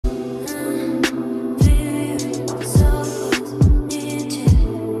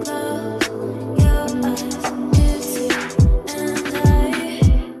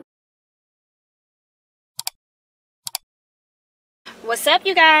up,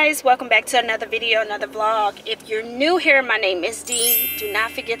 you guys? Welcome back to another video, another vlog. If you're new here, my name is Dee. Do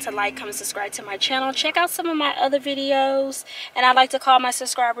not forget to like, comment, subscribe to my channel. Check out some of my other videos, and I like to call my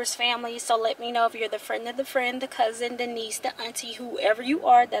subscribers family, so let me know if you're the friend of the friend, the cousin, the niece, the auntie, whoever you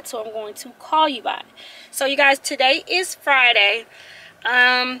are. That's who I'm going to call you by. So you guys, today is Friday.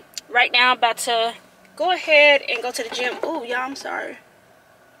 Right now I'm about to go ahead and go to the gym. Oh y'all, I'm sorry,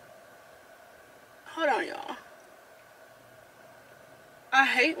 hold on y'all. I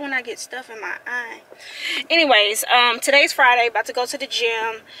hate when I get stuff in my eye. Anyways, today's Friday. About to go to the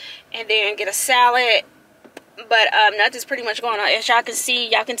gym and then get a salad. But nothing's pretty much going on. As y'all can see,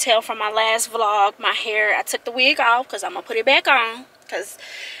 y'all can tell from my last vlog, my hair, I took the wig off because I'm going to put it back on. Because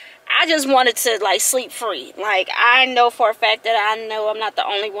I just wanted to, like, sleep free. Like, I know for a fact that I know I'm not the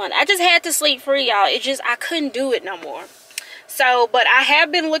only one. I just had to sleep free, y'all. It just, I couldn't do it no more. So, but I have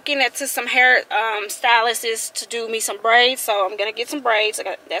been looking at some hair stylists to do me some braids. So I'm going to get some braids.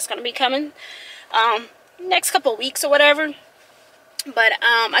 That's going to be coming next couple of weeks or whatever. But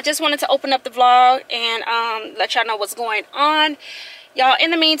I just wanted to open up the vlog and let y'all know what's going on. Y'all,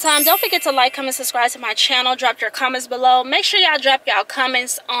 in the meantime, don't forget to like, comment, subscribe to my channel. Drop your comments below. Make sure y'all drop y'all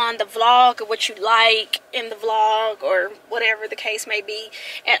comments on the vlog or what you like in the vlog or whatever the case may be.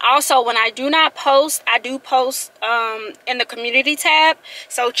 And also, when I do not post, I do post in the community tab.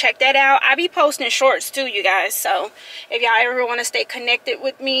 So check that out. I be posting shorts too, you guys. So if y'all ever want to stay connected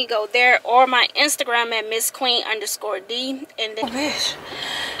with me, go there, or my Instagram at MissQueen_D. And then, bitch,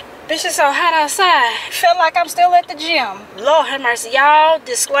 it's so hot outside. Feel like I'm still at the gym. Lord have mercy, y'all.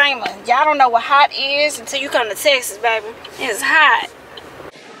 Disclaimer: y'all don't know what hot is until you come to Texas, baby. It's hot.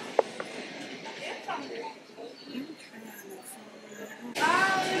 You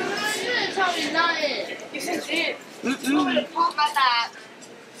didn't tell me nothing. You said shit. You want me to pump my back.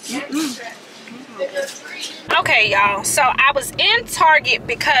 Okay, y'all. So I was in Target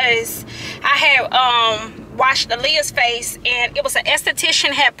because I had washed Aaliyah's face, and it was an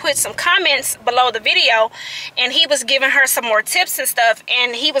esthetician had put some comments below the video, and he was giving her some more tips and stuff,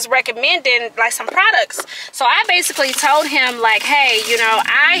 and he was recommending like some products. So I basically told him, like, hey, you know,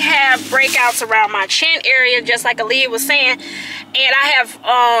 I have breakouts around my chin area, just like Aaliyah was saying, and I have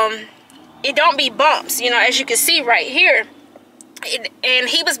it don't be bumps, you know, as you can see right here. And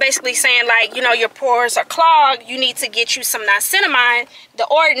he was basically saying, like, you know, your pores are clogged. You need to get you some niacinamide, the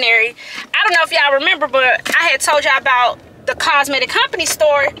ordinary. I don't know if y'all remember, but I had told y'all about the cosmetic company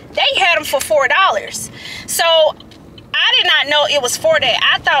store. They had them for $4. So I did not know it was for that.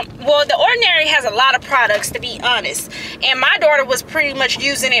 I thought, well, the ordinary has a lot of products, to be honest. And my daughter was pretty much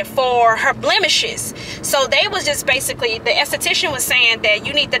using it for her blemishes. So they was just basically, the esthetician was saying that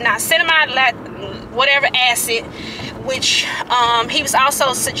you need the niacinamide, whatever acid, which he was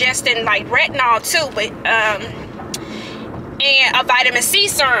also suggesting like retinol too, but and a vitamin C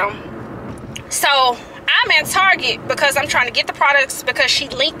serum. So I'm in Target because I'm trying to get the products because she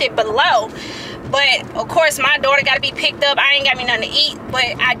linked it below. But of course my daughter got to be picked up. I ain't got me nothing to eat, but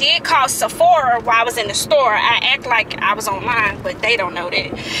I did call Sephora while I was in the store. I act like I was online, but they don't know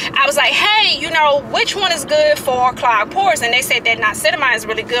that. I was like, hey, you know, which one is good for clogged pores? And they said that niacinamide is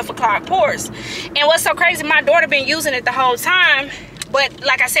really good for clogged pores. And what's so crazy, my daughter been using it the whole time, but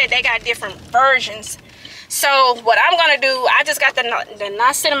like I said, they got different versions. So what I'm gonna do, I just got the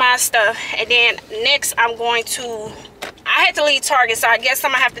niacinamide stuff, and then next I'm going to, I had to leave Target, so I guess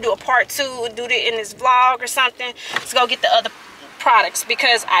I'm gonna have to do a part 2, do it in this vlog or something, to go get the other products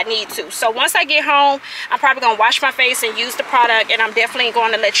because I need to. So once I get home, I'm probably gonna wash my face and use the product, and I'm definitely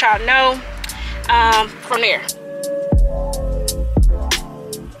going to let y'all know from there.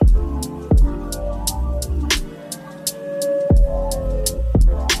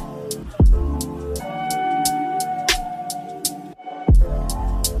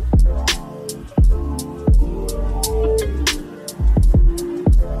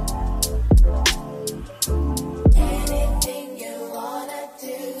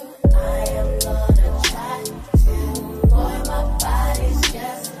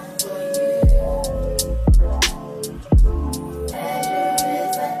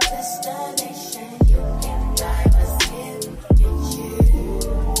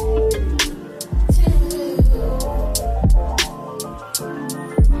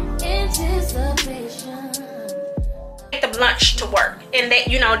 Lunch to work, and that,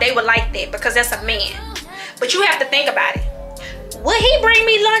 you know, they would like that because that's a man. But you have to think about it. Would he bring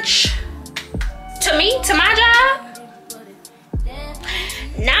me lunch to me, to my job?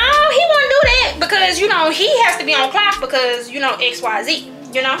 No, he wouldn't do that because, you know, he has to be on clock because, you know,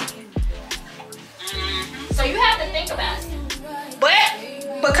 XYZ, you know. So you have to think about it. But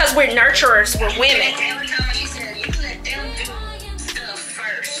because we're nurturers, we're women.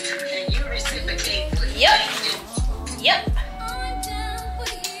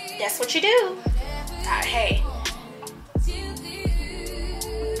 what you do. Hey,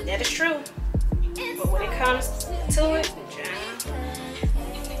 that is true. But when it comes to it,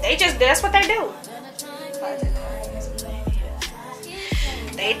 that's what they do.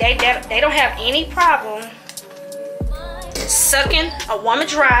 They don't have any problem sucking a woman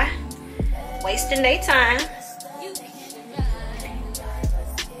dry, wasting their time,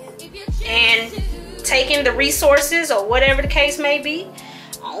 and taking the resources or whatever the case may be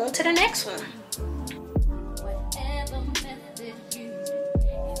on to the next one.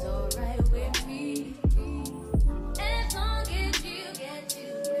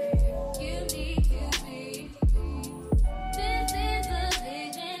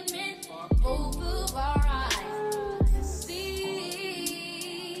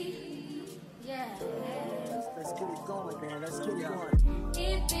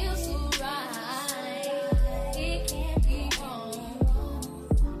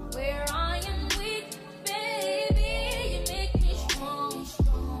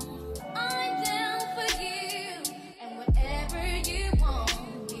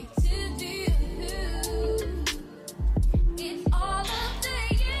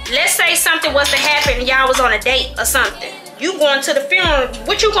 Let's say something was to happen and y'all was on a date or something. You going to the funeral,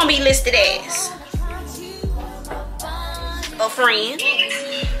 what you gonna be listed as? A friend.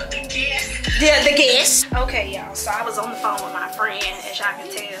 The guest. Okay, y'all, so I was on the phone with my friend, as y'all can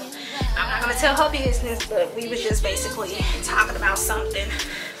tell. I'm not gonna tell her business, but we was just basically talking about something.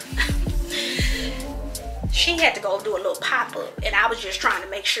 She had to go do a little pop-up, and I was just trying to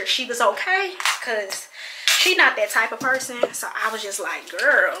make sure she was okay, because she not that type of person. So I was just like,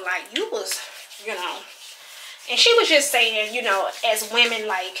 girl, like, you was, you know. And she was just saying, you know, as women,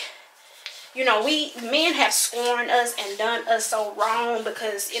 like, you know, we men have scorned us and done us so wrong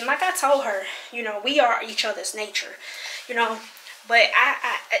because, and like I told her, you know, we are each other's nature, you know. But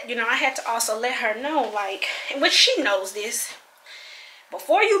you know, I had to also let her know, like, and which she knows this.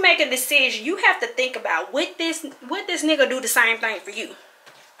 Before you make a decision, you have to think about would this nigga do the same thing for you?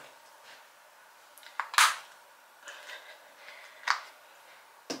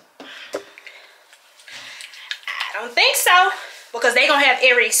 I don't think so, because they gonna have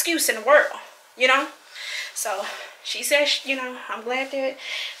every excuse in the world, you know. So she says, you know, I'm glad that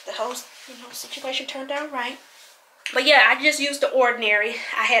the whole, you know, situation turned out right. But yeah, I just used the Ordinary.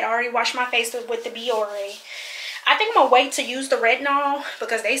 I had already washed my face with the Biore. I think I'm gonna wait to use the retinol,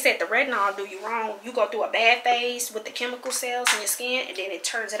 because they said the retinol do you wrong. You go through a bad phase with the chemical cells in your skin, and then it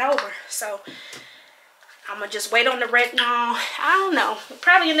turns it over. So I'm gonna just wait on the retinol. I don't know.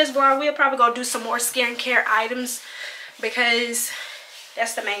 Probably in this vlog, we'll probably go do some more skincare items, because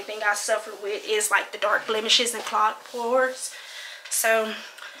that's the main thing I suffer with, is like the dark blemishes and clogged pores. So,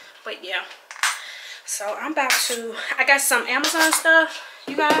 but yeah. So I'm about to, I got some Amazon stuff,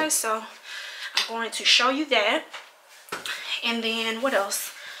 you guys. So I'm going to show you that. And then what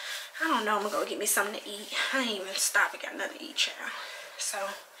else? I don't know. I'm gonna go get me something to eat. I ain't even stopped and got nothing to eat, child. So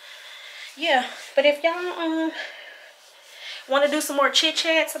yeah, but if y'all want to do some more chit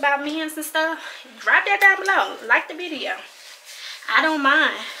chats about men's and stuff, drop that down below. Like the video. I don't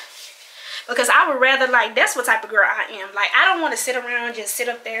mind, because I would rather, like, that's what type of girl I am. Like, I don't want to sit around, just sit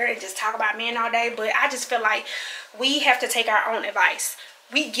up there and just talk about men all day. But I just feel like we have to take our own advice.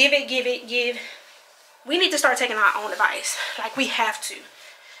 We give. We need to start taking our own advice. Like, we have to,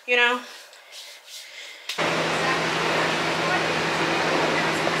 you know.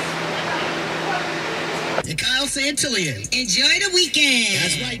 And Kyle Santillian. Enjoy the weekend.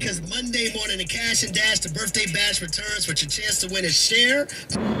 That's right, because Monday morning the Cash and Dash, the birthday bash returns with your chance to win a share.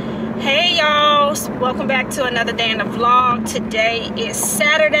 Hey y'all, welcome back to another day in the vlog. Today is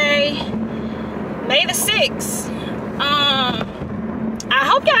Saturday, May the 6th. I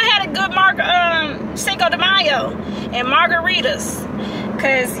hope y'all had a good Cinco de Mayo and margaritas.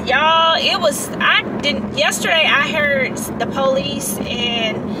 Cause y'all, yesterday I heard the police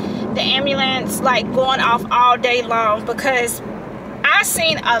and the ambulance like going off all day long, because I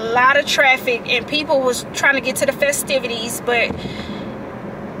seen a lot of traffic and people was trying to get to the festivities. But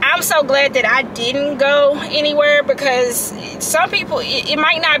I'm so glad that I didn't go anywhere, because some people, it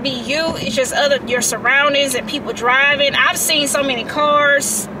might not be you, it's just your surroundings and people driving. I've seen so many cars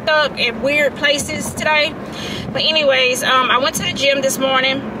stuck in weird places today. But anyways, I went to the gym this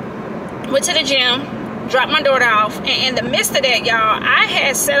morning. Dropped my daughter off, and in the midst of that, y'all, I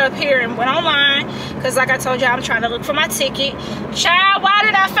had set up here and went online, because like I told y'all, I'm trying to look for my ticket. Child, why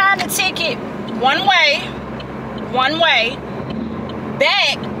did I find the ticket one way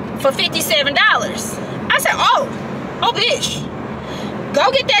back for $57? I said, oh bitch, go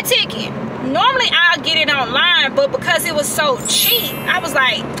get that ticket. Normally I'll get it online, but because it was so cheap, I was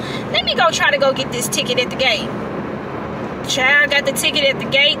like, let me go try to go get this ticket at the gate. Child, got the ticket at the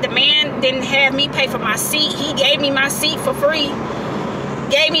gate. The man didn't have me pay for my seat. He gave me my seat for free.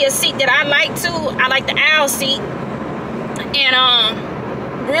 Gave me a seat that I like too. I like the aisle seat.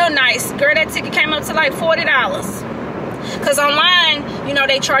 And real nice. Girl, that ticket came up to like $40. Because online, you know,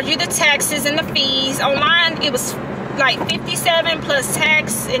 they charge you the taxes and the fees. Online, it was like $57 plus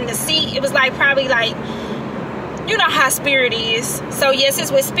tax in the seat. It was like probably like, you know how Spirit is. So yes,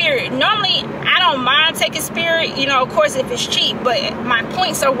 it's with Spirit. Normally I don't mind taking Spirit, you know, of course if it's cheap, but my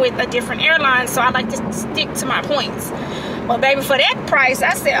points are with a different airline, so I like to stick to my points. Well, baby, for that price,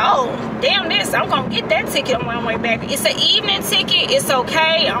 I said, oh damn this, I'm gonna get that ticket on my way back. It's an evening ticket. It's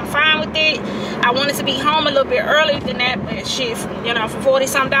okay, I'm fine with it. I wanted to be home a little bit earlier than that, but shit, you know, for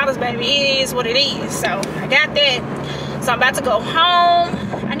 $40-some, baby, it is what it is. So I got that. So I'm about to go home.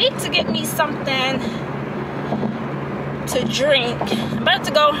 I need to get me something to drink. I'm about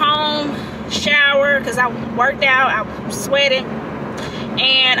to go home, shower, because I worked out, I was sweating,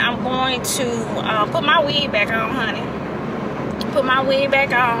 and I'm going to put my wig back on, honey. Put my wig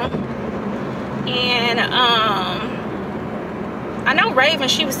back on. And I know Raven,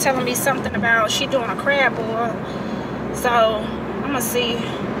 she was telling me something about she doing a crab boil, so I'm gonna see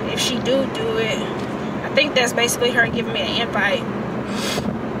if she do it. I think that's basically her giving me an invite.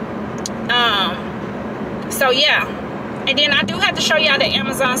 So yeah. And then I do have to show y'all the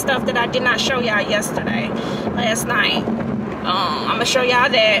Amazon stuff that I did not show y'all last night. I'm gonna show y'all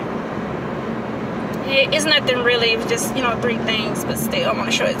that. It's nothing really, it was just, you know, 3 things, but still I want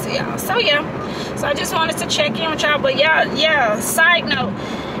to show it to y'all. So yeah, so I just wanted to check in with y'all. But yeah, side note,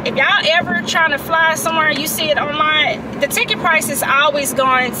 if y'all ever trying to fly somewhere and you see it online, the ticket price is always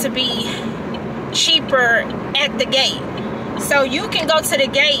going to be cheaper at the gate. So you can go to the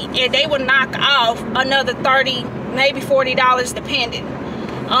gate and they will knock off another $30, maybe $40 depending.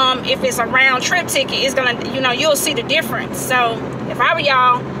 If it's a round trip ticket, it's gonna, you know, you'll see the difference. So if I were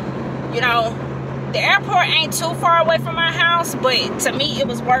y'all, you know, the airport ain't too far away from my house, but to me it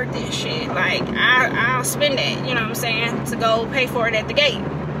was worth it. Shit, like I'll spend it, you know what I'm saying, to go pay for it at the gate.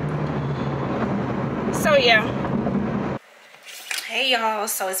 So yeah. Hey y'all,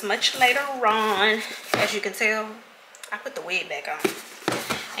 so it's much later on. As you can tell, I put the wig back on,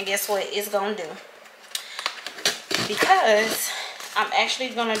 and guess what it's gonna do? Because I'm actually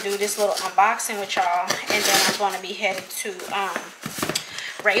gonna do this little unboxing with y'all, and then I'm gonna be headed to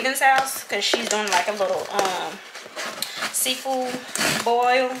Raven's house, because she's doing like a little seafood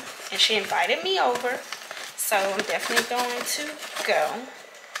boil, and she invited me over, so I'm definitely going to go.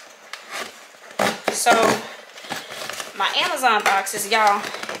 So my Amazon boxes, y'all,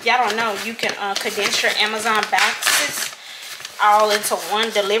 if y'all don't know, you can condense your Amazon boxes all into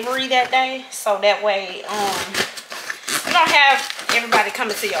one delivery that day, so that way you don't have everybody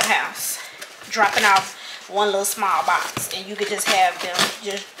coming to your house dropping off one little small box, and you could just have them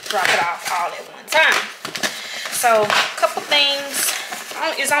just drop it off all at one time. So a couple things,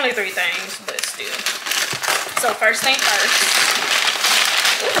 it's only 3 things, but still. So first thing first,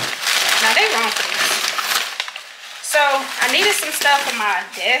 ooh, now they wrong for this. So I needed some stuff for my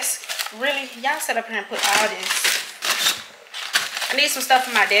desk. Really, y'all sit up here and put all this. I need some stuff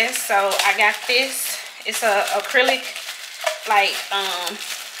for my desk, so I got this. It's a acrylic like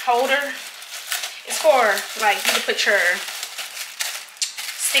holder. It's for like you can put your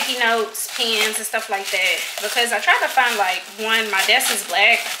sticky notes, pens, and stuff like that. Because I tried to find like one. My desk is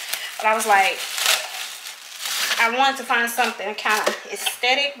black, but I was like, I wanted to find something kind of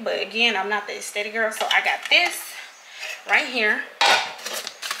aesthetic, but again, I'm not the aesthetic girl, so I got this right here.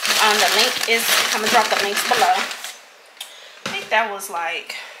 The link is, I'm gonna drop the links below. I think that was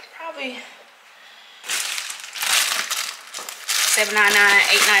like probably $7.99,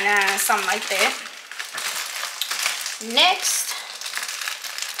 $8.99, something like that. Next,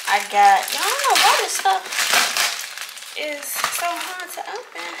 I got, y'all don't know why this stuff is so hard to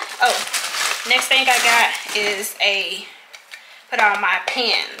open. Oh, next thing I got is put all my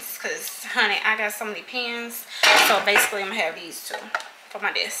pens, because honey, I got so many pens. So basically I'm gonna have these 2 for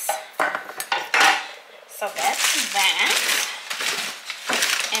my desk. So that's that.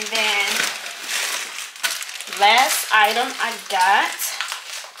 And then last item I got,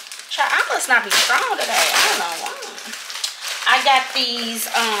 child, I must not be strong today, I don't know why. I got these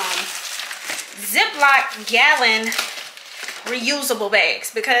Ziploc gallon reusable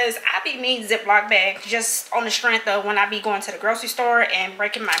bags, because I be needing Ziploc bags just on the strength of when I be going to the grocery store and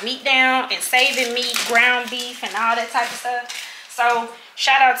breaking my meat down and saving meat, ground beef, and all that type of stuff. So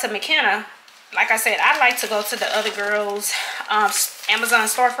shout out to McKenna like I said, I like to go to the other girls' Amazon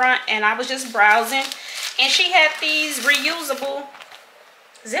storefront, and I was just browsing, and she had these reusable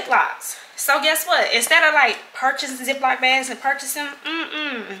Ziplocs. So guess what? Instead of like purchasing Ziploc bags and purchasing,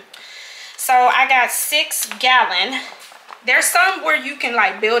 so I got 6 gallon. There's some where you can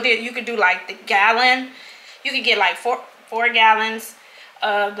like build it. You could do like the gallon. You could get like four gallons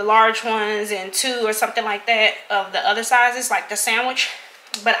of the large ones and 2 or something like that of the other sizes, like the sandwich.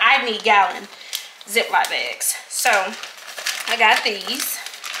 But I need gallon Ziploc bags. So I got these.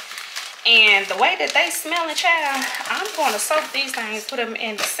 And the way that they smell, child, I'm going to soak these things, put them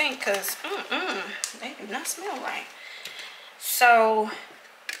in the sink, because they do not smell right. So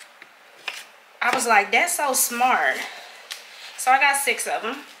I was like, that's so smart. So I got 6 of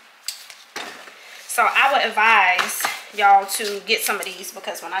them. So I would advise y'all to get some of these,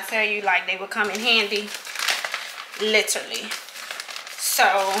 because when I tell you, like, they would come in handy, literally. So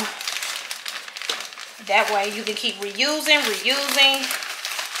that way you can keep reusing.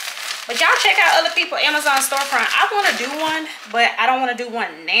 But y'all check out other people Amazon storefront. I want to do one, but I don't want to do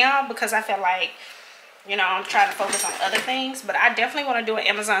one now because I feel like, you know, I'm trying to focus on other things. But I definitely want to do an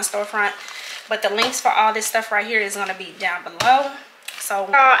Amazon storefront. But the links for all this stuff right here is going to be down below. So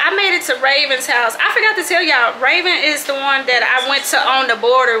I made it to Raven's house. I forgot to tell y'all, Raven is the one that I went to On the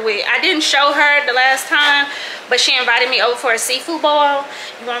Border with. I didn't show her the last time, but she invited me over for a seafood boil.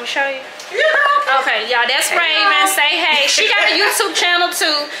 You want me to show you? Yeah. Okay, y'all, that's Raven. Say hey. She got a YouTube channel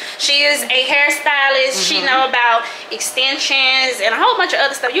too. She is a hairstylist. She know about extensions and a whole bunch of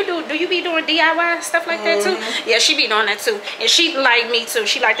other stuff. Do you be doing DIY stuff like that too? Yeah, she be doing that too. And she like me too.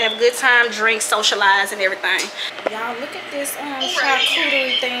 She like to have a good time, drink, socialize, and everything. Y'all, look at this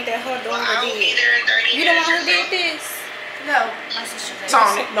charcuterie thing that her daughter did. You the one who did this? No, my sister did.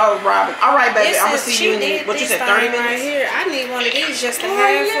 Tony, no, Robin. All right, baby. I'm gonna see you in what you said, 30 minutes. Right here. I need one of these just to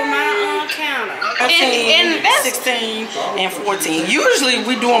have for my counter. 15, 16, and 14. Usually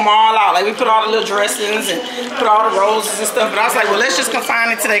we do them all out. Like we put all the little dressings and put all the roses and stuff. But I was like, well, let's just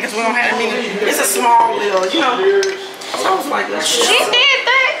confine it today because we don't have any. It's a small little, you know. So I was like, she did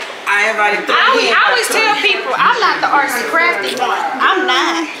that. I invited 3 I always tell people I'm not the artsy crafty one. I'm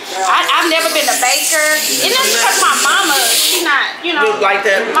not. I've never been a baker. And that's because my mama, she not, you know. Like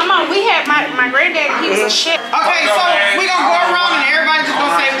that. My mom, we had my granddad, he was a chef. Okay, so we're going to go around and everybody's just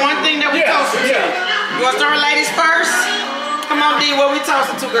going to say one thing that we toasted to. You want to start with ladies first? Come on, D, what we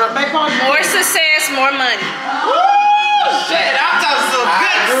toasted to, girl? More success, more money. Woo! Shit, I'm toasting some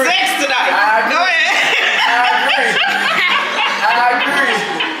good sex tonight. Go ahead. I agree.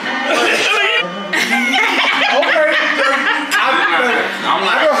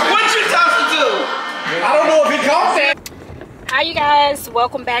 What you toasting to? I don't know if he caught that. Hi you guys,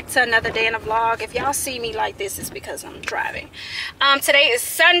 welcome back to another day in a vlog. If y'all see me like this, it's because I'm driving. Today is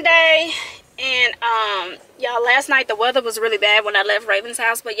Sunday, and y'all, last night the weather was really bad when I left Raven's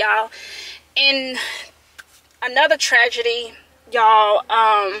house. But y'all, in another tragedy, y'all,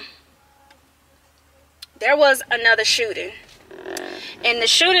 there was another shooting, and the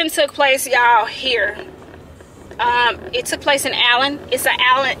shooting took place, y'all, here. It took place in Allen. It's an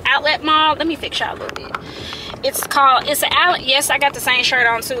Allen outlet mall. Let me fix y'all a little bit. It's an Allen. Yes, I got the same shirt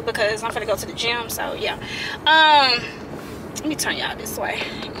on too because I'm gonna go to the gym. So yeah. Let me turn y'all this way.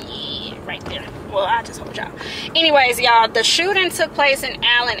 Yeah, right there. Well, I just hold y'all. Anyways, y'all, the shooting took place in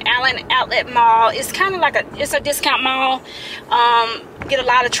Allen Outlet Mall. It's kind of like it's a discount mall. Get a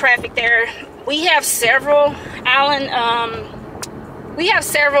lot of traffic there. We have several we have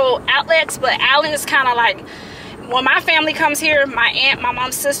several outlets, but Allen is kind of like, when my family comes here, my aunt, my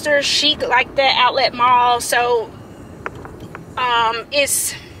mom's sister, she like that outlet mall. So I'm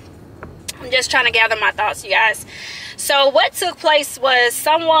just trying to gather my thoughts, you guys. So what took place was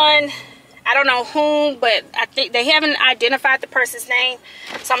someone, I don't know whom, but I think they haven't identified the person's name,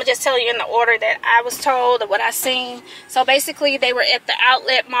 so I'm gonna just tell you in the order that I was told or what I seen. So basically they were at the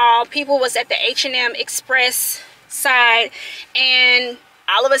outlet mall. People was at the H&M Express side, and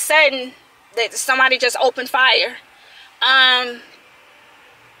all of a sudden that somebody just opened fire.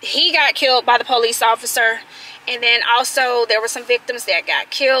 He got killed by the police officer, and then also there were some victims that got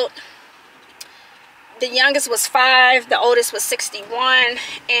killed. The youngest was 5, the oldest was 61,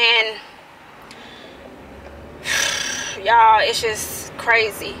 and y'all, it's just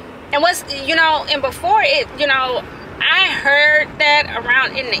crazy. And what's, you know, and before it, you know, I heard that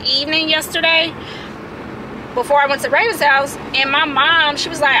around in the evening yesterday, before I went to Raven's house, and my mom, she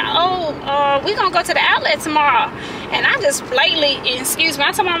was like, oh, we gonna go to the outlet tomorrow. And I just blatantly, excuse me,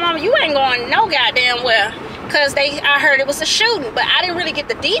 I told my mama, you ain't going no goddamn well, because I heard it was a shooting, but I didn't really get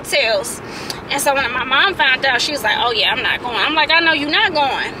the details. And so when my mom found out, she was like, oh yeah, I'm not going. I'm like, I know you're not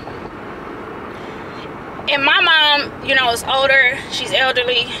going. And my mom, you know, is older. She's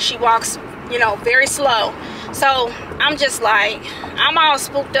elderly. She walks, you know, very slow. So I'm just like, I'm all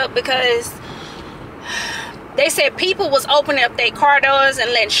spooked up because they said people was opening up their car doors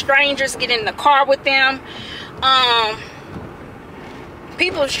and letting strangers get in the car with them.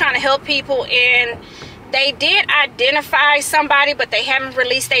 People was trying to help people, and they did identify somebody, but they haven't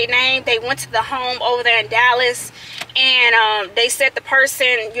released their name. They went to the home over there in Dallas, and they said the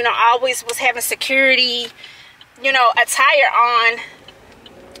person, you know, always was having security, you know, attire on.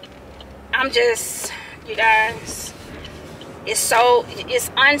 I'm just, you guys, it's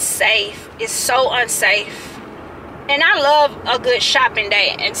unsafe. It's so unsafe. And I love a good shopping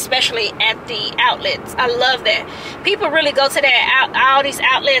day, and especially at the outlets. I love that. People really go to all these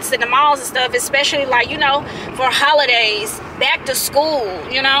outlets and the malls and stuff, especially like, you know, for holidays, back to school,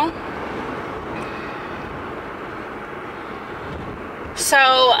 you know. So,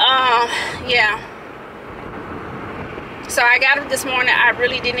 yeah. So I got up this morning. I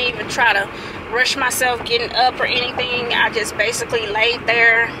really didn't even try to rush myself getting up or anything. I just basically laid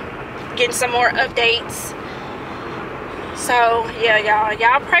there getting some more updates. So yeah,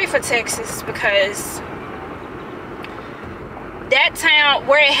 y'all pray for Texas, because that town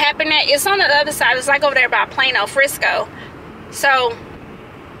where it happened at, it's on the other side. It's like over there by Plano, Frisco. So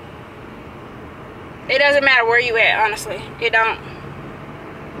it doesn't matter where you at, honestly. It don't.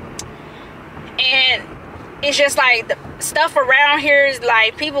 And it's just like the stuff around here is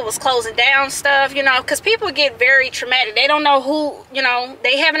like people was closing down stuff, you know, because people get very traumatic. They don't know who, you know,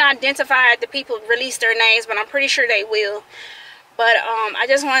 they haven't identified the people, released their names, but I'm pretty sure they will. But I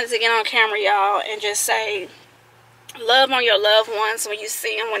just wanted to get on camera, y'all, and just say love on your loved ones when you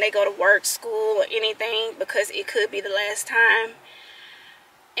see them, when they go to work, school, or anything, because it could be the last time.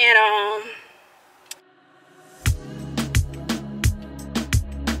 And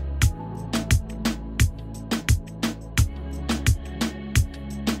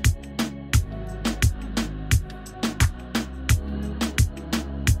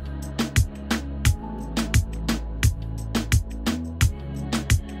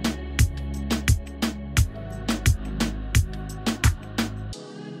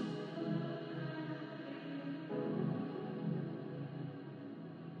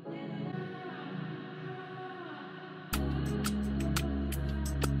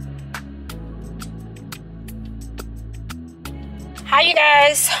hi you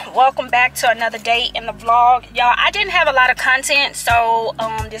guys, welcome back to another day in the vlog. Y'all, I didn't have a lot of content, so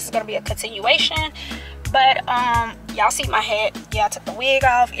this is gonna be a continuation. But y'all see my hat. Yeah, I took the wig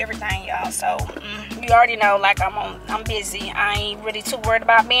off, everything, y'all. So you already know, like, I'm busy. I ain't really too worried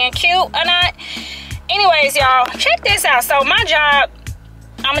about being cute or not. Anyways, y'all, check this out. So my job,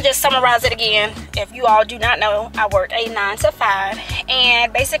 I'm gonna just summarize it again. If you all do not know, I work a 9 to 5,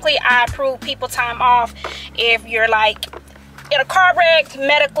 and basically I approve people time off if you're like in a car wreck,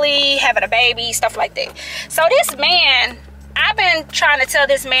 medically, having a baby, stuff like that. So this man, I've been trying to tell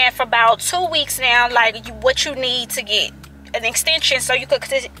this man for about 2 weeks now, like, what you need to get an extension so you could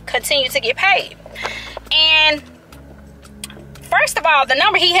continue to get paid. And first of all, the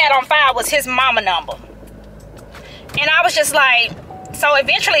number he had on file was his mama number. And I was just like, so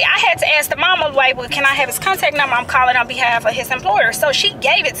eventually I had to ask the mama, like, well, can I have his contact number? I'm calling on behalf of his employer. So she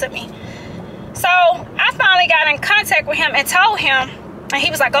gave it to me. So I finally got in contact with him and told him, and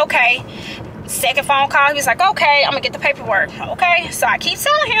he was like, okay. Second phone call, he was like, okay, I'm gonna get the paperwork. Okay, so I keep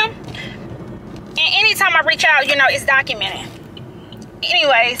telling him, and anytime I reach out, you know, it's documented.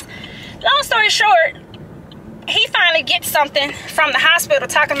 Anyways, long story short, he finally gets something from the hospital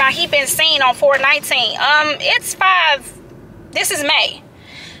talking about he been seen on 4/19. It's 5, this is May.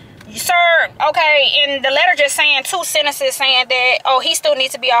 Sir, okay, and the letter just saying 2 sentences saying that, oh, he still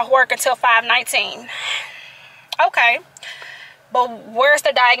needs to be off work until 5/19. Okay, but where's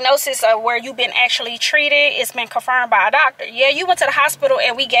the diagnosis of where you've been actually treated? It's been confirmed by a doctor. Yeah, you went to the hospital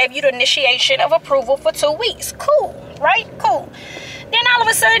and we gave you the initiation of approval for 2 weeks. Cool, right? Cool. Then all of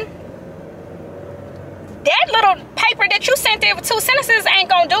a sudden, that little paper that you sent there with 2 sentences ain't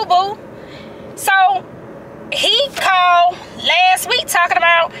gonna do, boo. So he called last week talking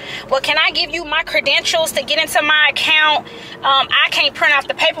about, well, can I give you my credentials to get into my account? I can't print off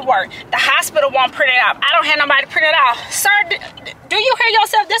the paperwork. The hospital won't print it out. I don't have nobody to print it out. Sir, do you hear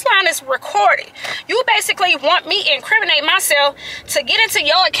yourself? This line is recorded. You basically want me to incriminate myself to get into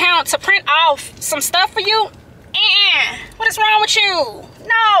your account to print off some stuff for you? What is wrong with you?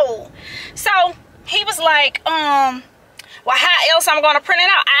 No. So he was like, well, how else I'm going to print it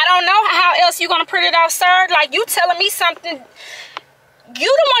out? I don't know how else you're going to print it out, sir. Like, you telling me something.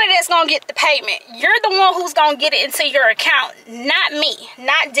 You the one that's going to get the payment. You're the one who's going to get it into your account. Not me.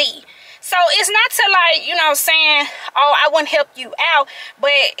 Not D. So it's not to like, you know, saying, oh, I wouldn't help you out.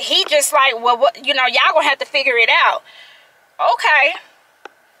 But he just like, well, what, you know, y'all gonna have to figure it out. Okay.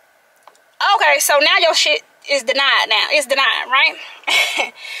 Okay, so now your shit is denied now. It's denied,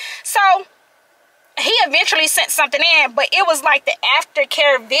 right? So he eventually sent something in, but it was like the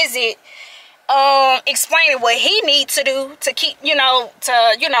aftercare visit, explaining what he needs to do to keep, you know,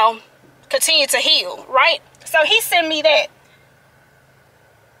 continue to heal, right? So he sent me that.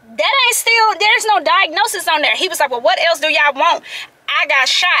 That ain't still, there's no diagnosis on there. He was like, well, what else do y'all want? I got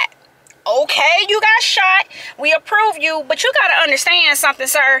shot. Okay, you got shot. We approve you, but you got to understand something,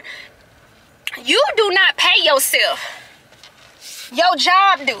 sir. You do not pay yourself. Your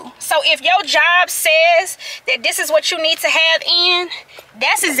job do. So if your job says that this is what you need to have in,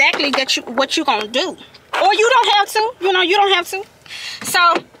 that's exactly what you gonna do. Or you don't have to. You know, you don't have to.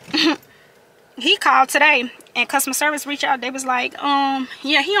 So he called today and customer service reached out. They was like,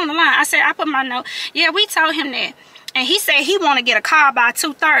 yeah, he on the line. I said, I put my note. Yeah, we told him that. And he said he want to get a call by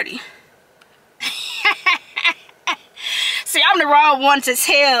 2:30. See, I'm the wrong one to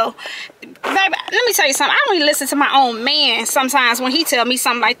tell. Baby, let me tell you something. I don't even listen to my own man sometimes when he tell me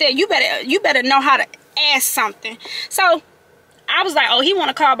something like that. You better know how to ask something. So I was like, oh, he want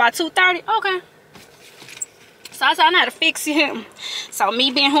to call by 2:30? Okay. So I said, I know how to fix him. So me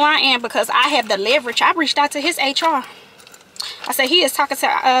being who I am, because I have the leverage, I reached out to his HR. I said, he is talking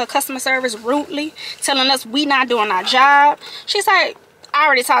to customer service rudely, telling us we not doing our job. She's like, I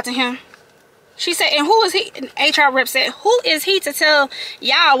already talked to him. She said, and who is he? HR rep said, who is he to tell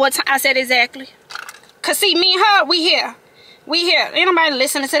y'all what time? I said, exactly. Because see, me and her, we here. We here. Ain't nobody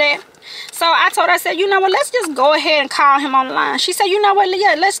listening to that. So I told her, I said, you know what? Let's just go ahead and call him on the line. She said, you know what,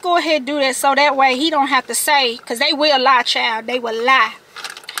 Leah? Let's go ahead and do that so that way he don't have to say, because they will lie, child. They will lie.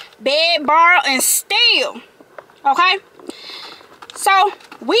 Beg, borrow, and steal. Okay? So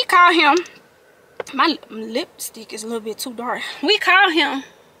we call him. My lipstick is a little bit too dark. We call him.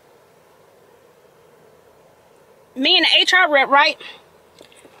 Me and the HR rep, right?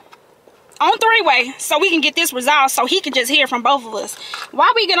 On three-way, so we can get this resolved, so he can just hear from both of us.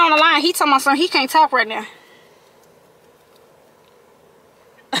 While we get on the line, he told my son he can't talk right now.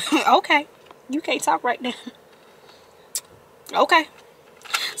 Okay, you can't talk right now. Okay.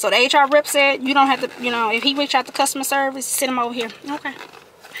 So the HR rep said you don't have to, you know, if he reach out to customer service, send him over here. Okay.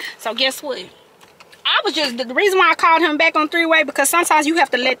 So guess what? I was just, the reason why I called him back on three-way, because sometimes you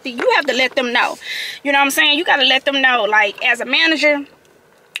have to let them know. You know what I'm saying? You got to let them know. Like, as a manager,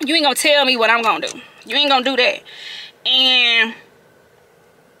 you ain't gonna tell me what I'm gonna do. You ain't gonna do that. And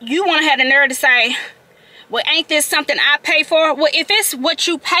you wanna have the nerve to say, well, ain't this something I pay for? Well, if it's what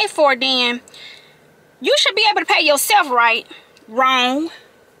you pay for, then you should be able to pay yourself, right? Wrong.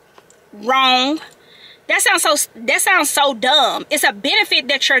 Wrong. That sounds so dumb. It's a benefit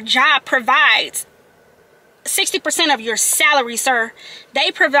that your job provides. 60% of your salary, sir. They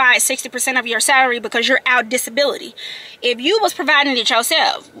provide 60% of your salary because you're out disability. If you was providing it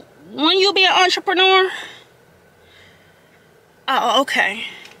yourself, wouldn't you be an entrepreneur? Oh, okay.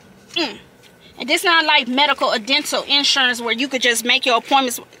 And this not like medical or dental insurance where you could just make your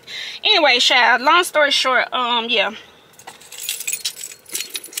appointments. Anyway, child, long story short, yeah.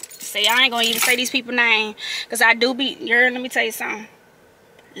 See, I ain't gonna even say these people's name because I do be, girl, let me tell you something.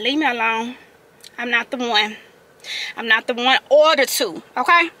 Leave me alone. I'm not the one. I'm not the one or the two.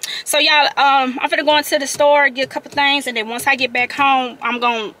 Okay? So y'all, I'm gonna go into the store, get a couple things, and then once I get back home, I'm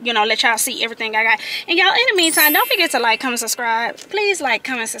gonna, you know, let y'all see everything I got. And y'all, in the meantime, don't forget to like, comment, subscribe. Please like,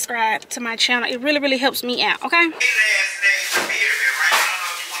 comment, subscribe to my channel. It really, really helps me out. Okay?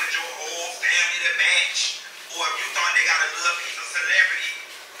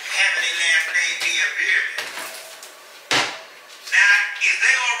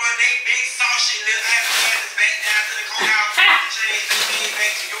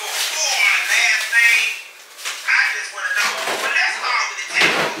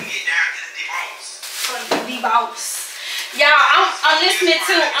 Y'all, I'm listening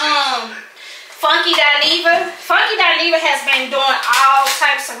to Funky Dineva. Funky Dineva has been doing all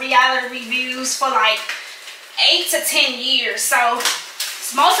types of reality reviews for like 8 to 10 years. So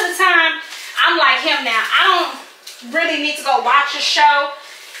most of the time I'm like him now. I don't really need to go watch a show.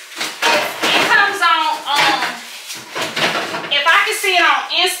 It comes on if I can see it on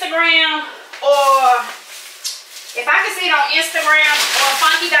Instagram, or if I can see it on Instagram, or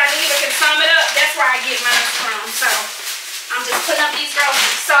Funky Dineva can sum it up, that's where I get mine from. So I'm just putting up these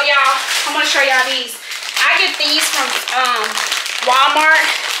groceries. So y'all, I'm gonna show y'all these. I get these from Walmart,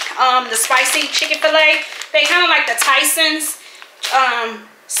 the spicy chicken fillet. They kind of like the Tyson's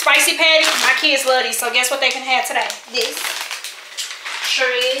spicy patty. My kids love these, so guess what they can have today? This. Sure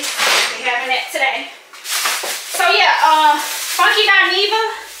is. We're having that today. So yeah, Funky Dineva,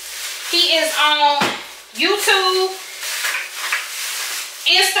 he is on YouTube,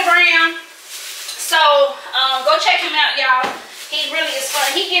 Instagram. So go check him out, y'all. He really is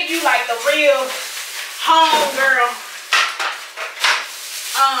fun. He gives you like the real home girl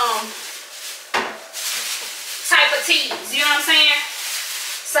type of teas. You know what I'm saying?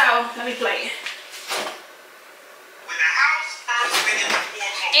 So let me play it.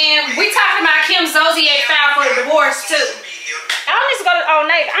 And we talking about Kim Zolciak filed for a divorce too. I need to go to Old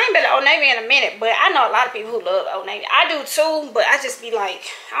Navy. I ain't been to Old Navy in a minute, but I know a lot of people who love Old Navy. I do too, but I just be like,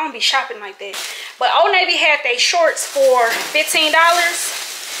 I don't be shopping like that. But Old Navy had their shorts for $15,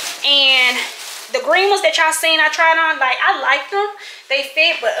 and the green ones that y'all seen I tried on, like I like them. They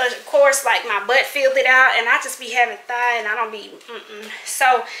fit, but of course, like my butt filled it out, and I just be having thigh, and I don't be.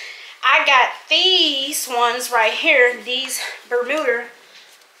 So I got these ones right here, these Bermuda.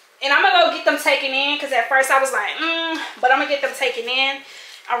 And I'm going to go get them taken in because at first I was like, but I'm going to get them taken in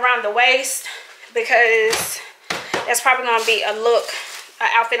around the waist because that's probably going to be a look,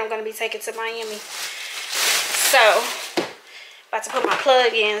 an outfit I'm going to be taking to Miami. So, about to put my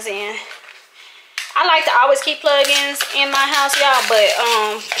plug-ins in. I like to always keep plug-ins in my house, y'all, but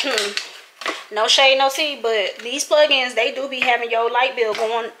no shade, no tea, but these plug-ins, they do be having your light bill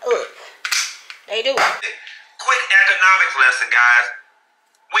going up. They do. Quick economics lesson, guys.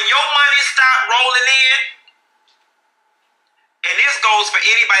 When your money stop rolling in, and this goes for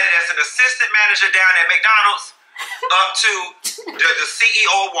anybody that's an assistant manager down at McDonald's up to the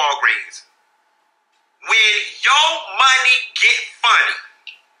CEO of Walgreens. When your money get funny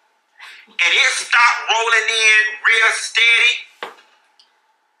and it stop rolling in real steady,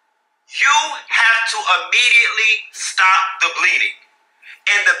 you have to immediately stop the bleeding.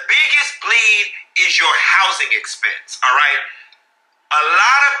 And the biggest bleed is your housing expense, all right? A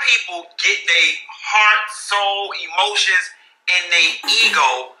lot of people get their heart, soul, emotions, and their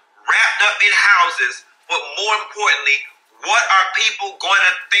ego wrapped up in houses, but more importantly, what are people going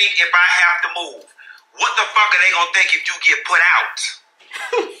to think if I have to move? What the fuck are they going to think if you get put out?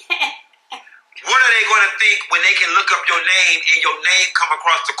 What are they going to think when they can look up your name and your name come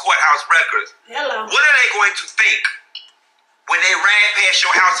across the courthouse records? Hello. What are they going to think when they ran past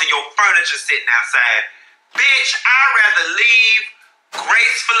your house and your furniture sitting outside? Bitch, I'd rather leave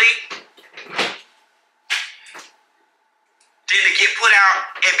gracefully than to get put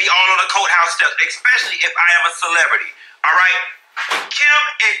out and be all on the courthouse steps, especially if I am a celebrity. All right? Kim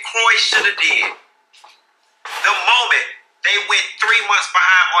and Kroy should have did the moment they went 3 months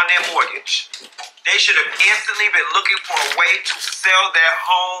behind on their mortgage. They should have instantly been looking for a way to sell their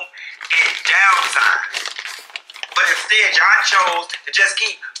home and downsize. But instead, y'all chose to just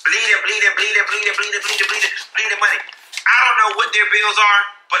keep bleeding money. I don't know what their bills are,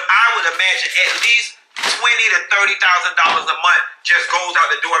 but I would imagine at least $20,000 to $30,000 a month just goes out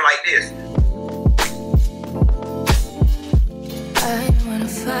the door like this. I don't wanna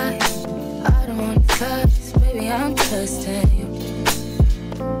fight, I don't wanna fuss, baby, I'm trusting you.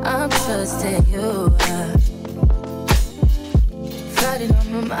 I'm trusting you. Fighting on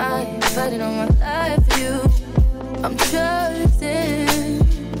my mind, fighting on my life for you. I'm trusting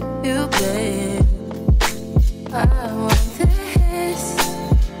you, babe. I want this,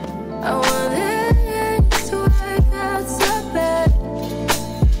 I want this to work out so bad,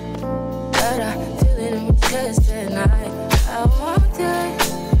 but I feel it in my chest and I want it,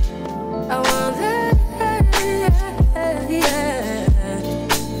 I want it, yeah.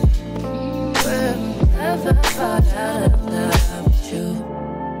 We'll never fall out of love with you.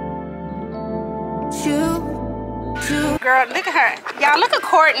 Girl, look at her. Y'all, look at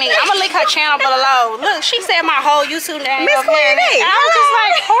Courtney. I'm gonna link her channel below. Look, she said my whole YouTube name. Miss Courtney. I was just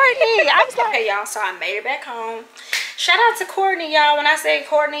like, Courtney. I was like, hey, y'all, so I made it back home. Shout out to Courtney, y'all. When I said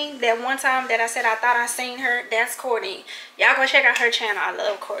Courtney, that one time that I said I thought I seen her, that's Courtney. Y'all go check out her channel. I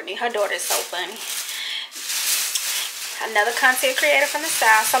love Courtney. Her daughter's so funny. Another content creator from the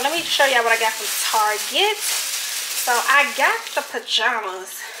South. So let me show y'all what I got from Target. So I got the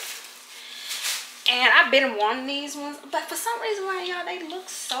pajamas. And I've been wanting these ones, but for some reason, like, y'all, they look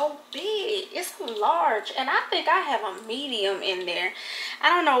so big. It's a large, and I think I have a medium in there. I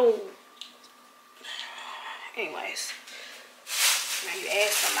don't know. Anyways, now you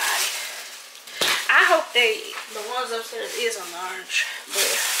ask somebody. I hope the ones upstairs is a large, but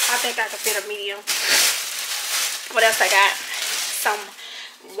I think I can fit a medium. What else I got? Some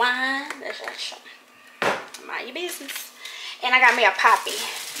wine. Mind your business. And I got me a poppy.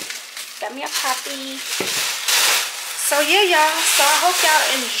 Got me a poppy. So yeah, y'all, so I hope y'all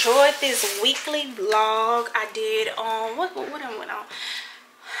enjoyed this weekly vlog I did on what I went on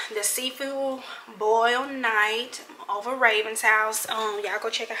the seafood boil night over Raven's house. Y'all go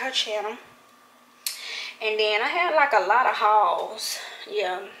check out her channel. And then I had like a lot of hauls.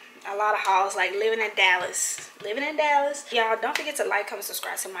 Yeah, a lot of hauls, like living in Dallas. Y'all don't forget to like, comment,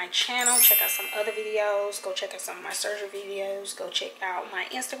 subscribe to my channel. Check out some other videos. Go check out some of my surgery videos. Go check out my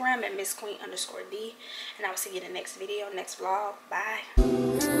Instagram at MissQueen_D. And I will see you in the next video, next vlog.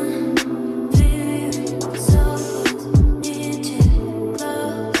 Bye.